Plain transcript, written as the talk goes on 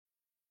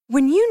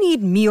When you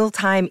need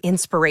mealtime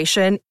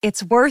inspiration,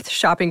 it's worth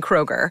shopping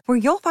Kroger, where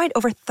you'll find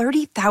over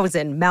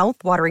 30,000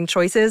 mouth-watering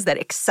choices that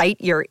excite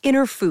your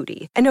inner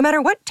foodie. And no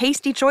matter what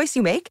tasty choice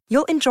you make,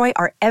 you'll enjoy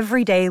our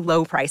everyday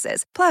low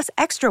prices, plus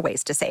extra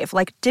ways to save,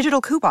 like digital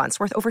coupons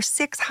worth over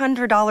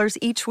 $600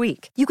 each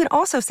week. You can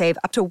also save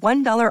up to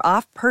 $1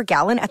 off per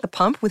gallon at the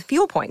pump with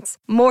fuel points.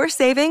 More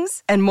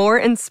savings and more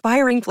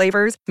inspiring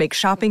flavors make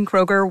shopping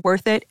Kroger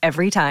worth it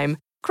every time.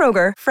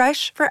 Kroger,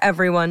 fresh for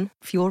everyone.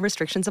 Fuel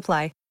restrictions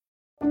apply.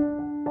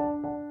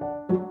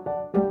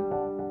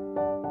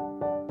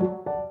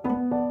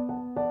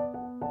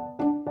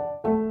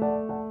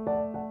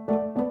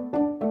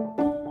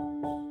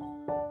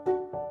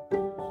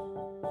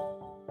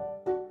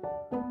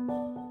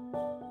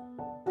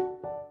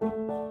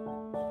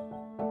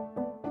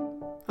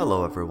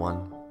 Hello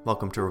everyone,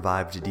 welcome to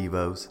Revived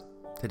Devos.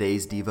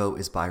 Today's Devo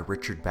is by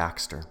Richard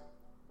Baxter.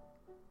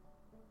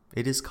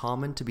 It is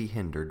common to be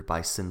hindered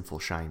by sinful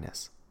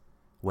shyness.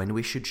 When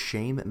we should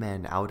shame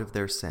men out of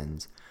their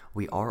sins,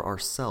 we are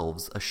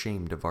ourselves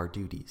ashamed of our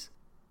duties.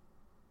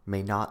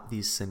 May not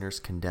these sinners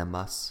condemn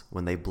us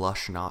when they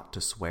blush not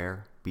to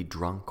swear, be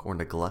drunk, or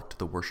neglect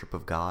the worship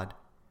of God,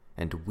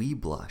 and we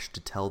blush to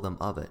tell them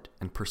of it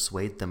and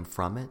persuade them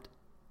from it?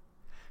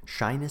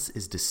 Shyness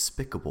is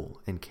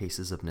despicable in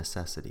cases of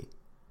necessity.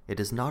 It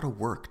is not a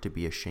work to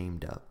be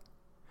ashamed of.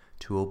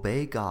 To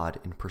obey God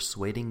in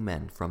persuading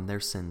men from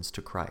their sins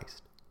to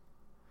Christ.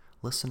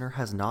 Listener,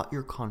 has not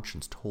your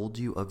conscience told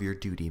you of your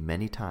duty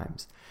many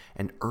times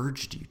and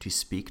urged you to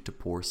speak to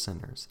poor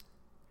sinners?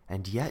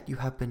 And yet you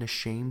have been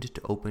ashamed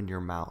to open your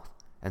mouth,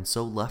 and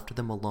so left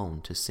them alone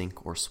to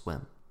sink or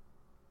swim.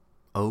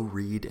 O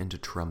read and to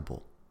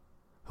tremble.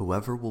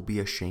 Whoever will be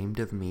ashamed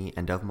of me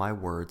and of my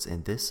words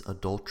in this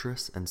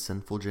adulterous and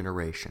sinful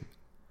generation,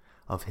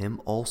 of him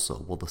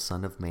also will the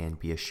Son of Man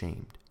be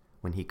ashamed,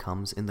 when he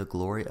comes in the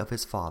glory of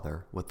his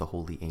Father with the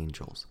holy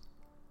angels.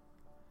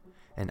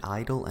 An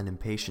idle and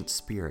impatient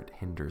spirit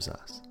hinders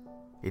us.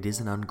 It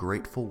is an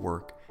ungrateful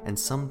work, and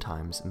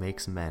sometimes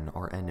makes men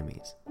our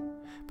enemies.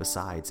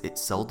 Besides, it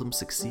seldom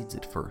succeeds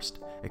at first,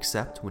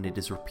 except when it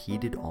is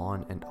repeated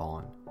on and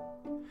on.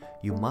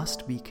 You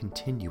must be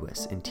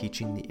continuous in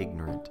teaching the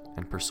ignorant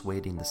and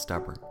persuading the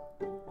stubborn.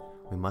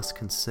 We must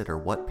consider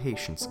what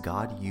patience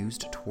God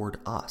used toward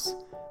us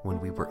when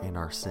we were in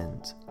our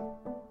sins.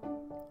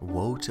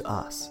 Woe to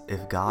us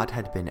if God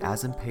had been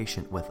as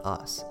impatient with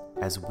us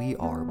as we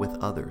are with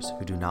others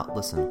who do not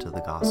listen to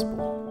the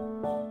gospel.